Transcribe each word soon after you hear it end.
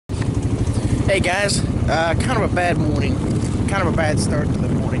Hey guys, kind of a bad morning, kind of a bad start to the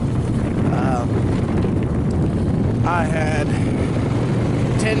morning. I had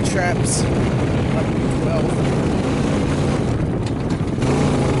 10 traps, up to 12.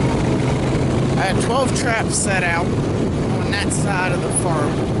 I had 12 traps set out on that side of the farm,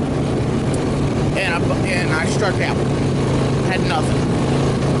 and I struck out. Had nothing.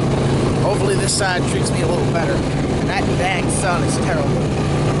 Hopefully this side treats me a little better. That dang sun is terrible.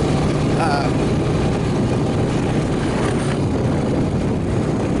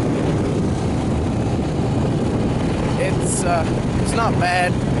 It's not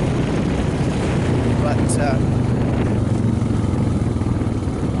bad, but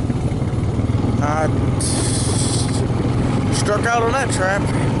I struck out on that trap.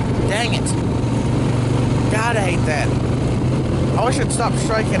 Dang it. God, I hate that. I wish I'd stop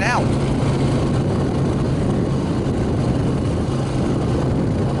striking out.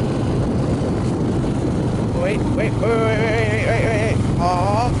 Wait.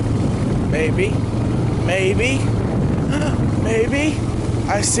 Aw, maybe.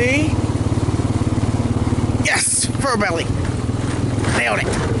 I see. Yes, fur belly. Nailed it.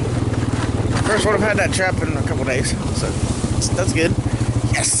 First one I've had that trap in a couple days, so that's good.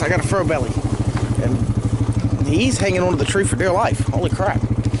 Yes, I got a fur belly, and he's hanging onto the tree for dear life. Holy crap!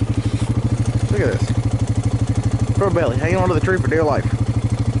 Look at this. Fur belly hanging onto the tree for dear life.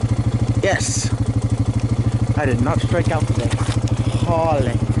 Yes. I did not strike out today.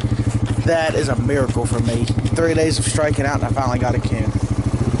 Holy. That is a miracle for me. 3 days of striking out and I finally got a coon.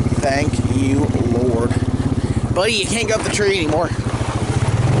 Thank you, Lord. Buddy, you can't go up the tree anymore.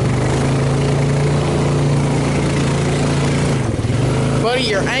 Buddy,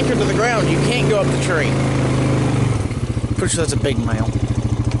 you're anchored to the ground. You can't go up the tree. Pretty sure that's a big male.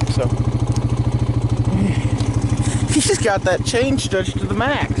 So, he's got that chain stretched to the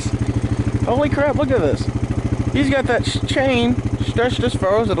max. Holy crap, look at this. He's got that chain stretched as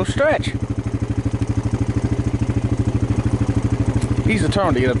far as it'll stretch. He's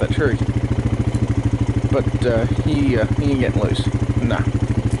determined to get up that tree. But he ain't getting loose. Nah.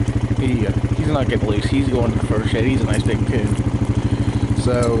 He's not getting loose. He's going to the fur shed. He's a nice big coon.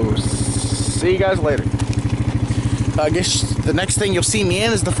 So, see you guys later. I guess the next thing you'll see me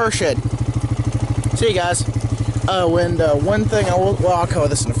in is the fur shed. See you guys. Oh, and one thing I'll cover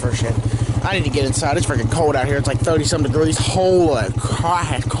this in the fur shed. I need to get inside. It's freaking cold out here. It's like 30-some degrees. Holy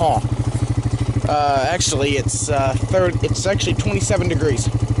crap! Actually, it's actually 27 degrees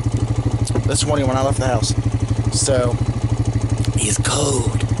this morning when I left the house. So it's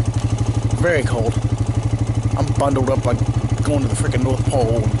cold, very cold. I'm bundled up like going to the freaking North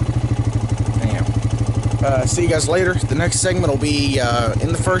Pole. Anyhow, see you guys later. The next segment will be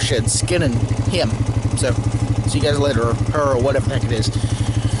in the fur shed skinning him. So see you guys later, or her, or whatever the heck it is.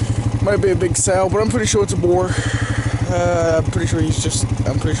 Might be a big sow, but I'm pretty sure it's a boar. I'm pretty sure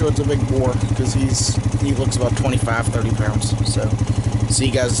it's a big boar, because he looks about 25, 30 pounds. So, see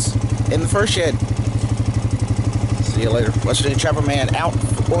you guys in the fur shed. See you later. Western Trapper Man out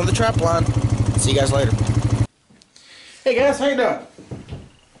on the trap line. See you guys later. Hey guys, how you doing?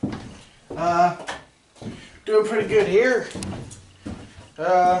 Doing pretty good here.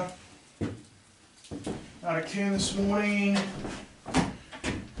 Got a coon this morning.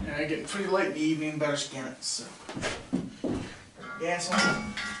 Getting pretty late in the evening, better skin it, so. Gas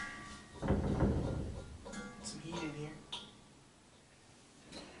on. Some heat in here.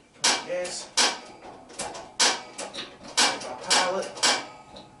 Gas. Pilot.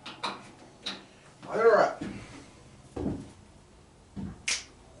 Light her up.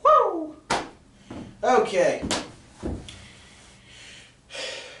 Woo! Okay.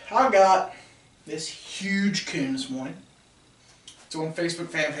 I got this huge coon this morning. It's on Facebook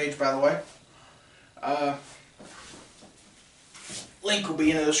fan page, by the way. Link will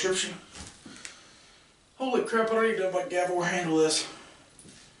be in the description. Holy crap, I don't even know if my gavel will handle this.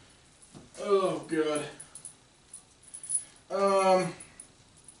 Oh, God.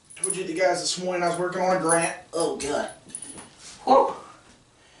 Told you the guys this morning I was working on a grant. Oh, God. Whoa.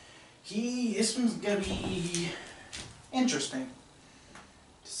 This one's going to be interesting,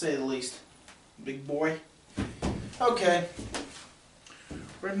 to say the least. Big boy. Okay.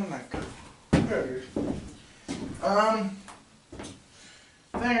 Where'd my knife go? There it is.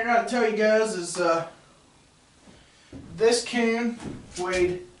 Thing I gotta tell you guys is, this coon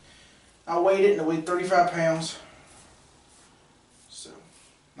I weighed it and it weighed 35 pounds. So,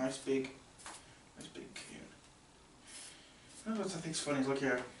 nice big coon. You know what I think's funny is, look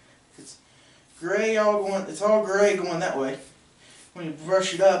here. It's gray it's all gray going that way. When you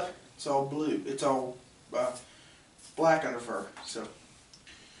brush it up, it's all blue. It's all black under fur. So,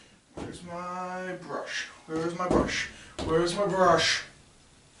 there's Where's my brush? Where's my brush? Where's my brush?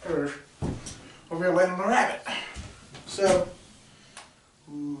 There. Over here laying on the rabbit. So,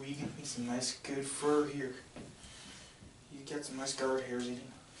 ooh, you get me some nice good fur here. You get some nice guard hairs even.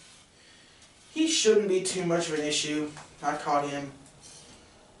 He shouldn't be too much of an issue. I caught him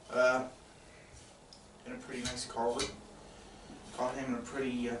in a pretty nice carver. Caught him in a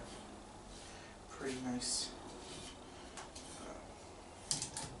pretty nice,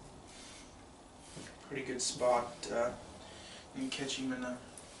 pretty good spot. Didn't catch him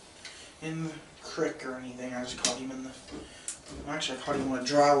in the creek or anything. I just caught him in the. Actually, I caught him on a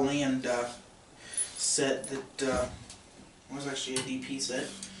dry land set that was actually a DP set.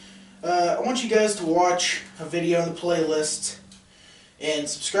 I want you guys to watch a video in the playlist and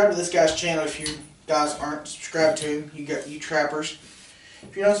subscribe to this guy's channel if you guys aren't subscribed to him. You trappers.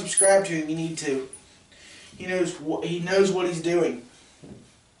 If you're not subscribed to him, you need to. He knows what he's doing,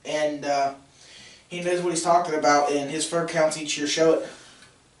 and he knows what he's talking about, and his fur counts each year show it.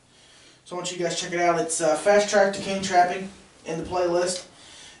 So I want you guys to check it out. It's Fast Track to Coon Trapping in the playlist.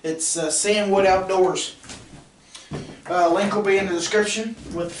 It's Sam Wood Outdoors. Link will be in the description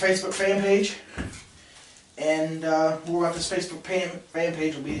with the Facebook fan page, and more about this Facebook fan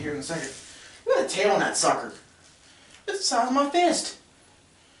page will be here in a second. Look at the tail on that sucker. It's the size of my fist.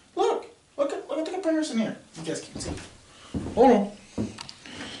 Look at the comparison here. You guys can't see. Hold on.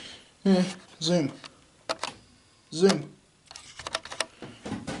 Yeah, zoom.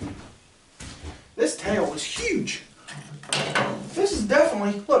 This tail is huge. This is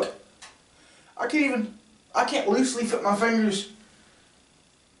definitely, look, I can't loosely fit my fingers.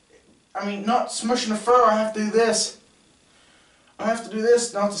 I mean, not smushing the fur, I have to do this. I have to do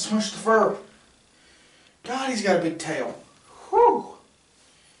this not to smush the fur. God, he's got a big tail. Whew.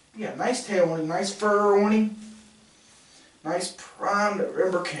 He got a nice tail on him, nice fur on him. Nice primed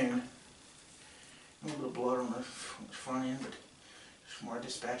November coon. A little bit of blood on the front end, but just more I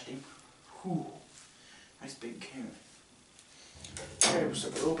dispatched him. Whew. Nice big coon. Okay, we'll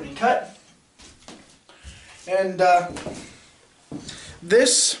start the opening cut. And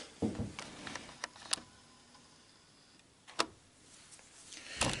this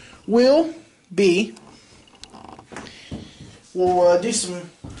will be, we'll do some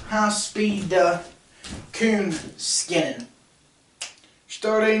high-speed coon skinning.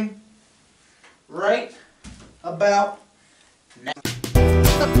 Starting right about now.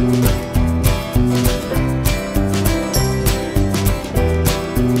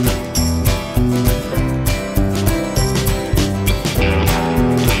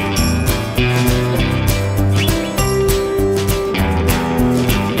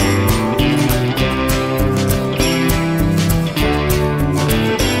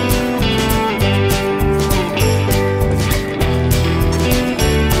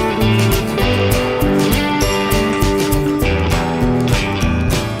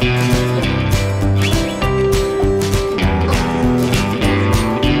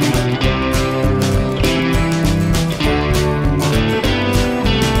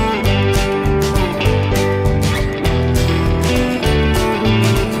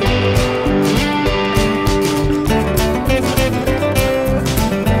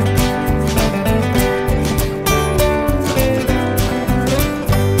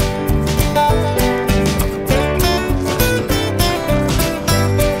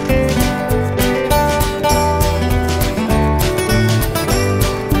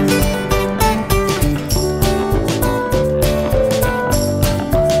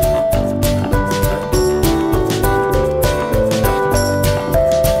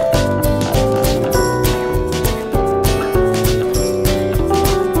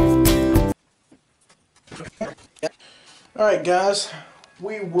 Alright guys,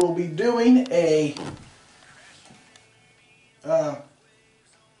 we will be doing a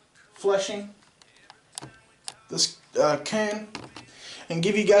fleshing this coon and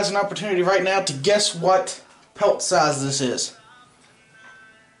give you guys an opportunity right now to guess what pelt size this is.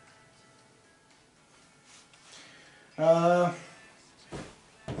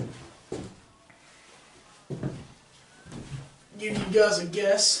 Give you guys a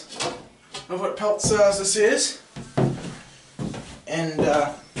guess of what pelt size this is. And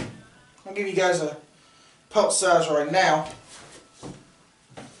I'll give you guys a pelt size right now,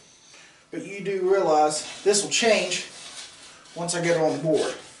 but you do realize this will change once I get it on the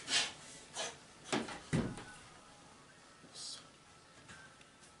board.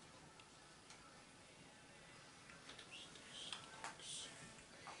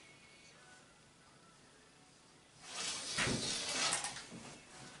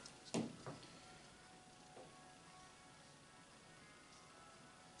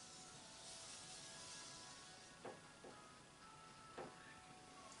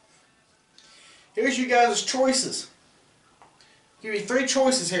 here's you guys' choices. Give you 3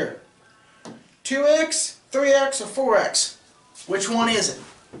 choices here. 2X, 3X, or 4X. Which one is it?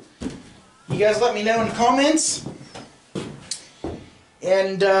 You guys let me know in the comments.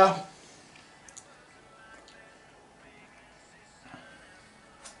 And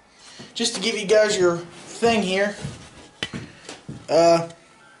just to give you guys your thing here,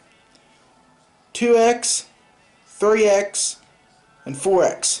 2X, 3X, and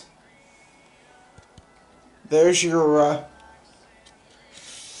 4X. There's your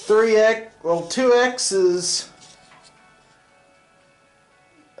 3X, well 2X is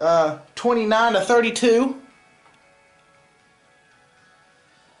 29 to 32.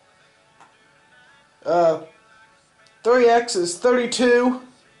 3X is 32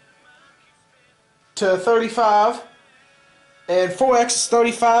 to 35, and 4X is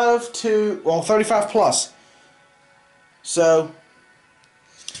 35 to, well, 35 plus. So,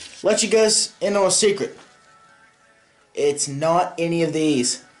 let you guys in on a secret. It's not any of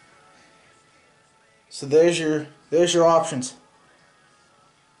these. So there's your options.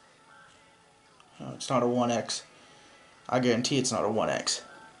 Oh, it's not a 1X. I guarantee it's not a 1X.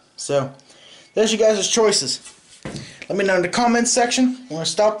 So, there's you guys' choices. Let me know in the comments section. I'm going to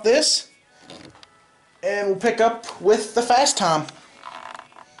stop this, and we'll pick up with the fast time.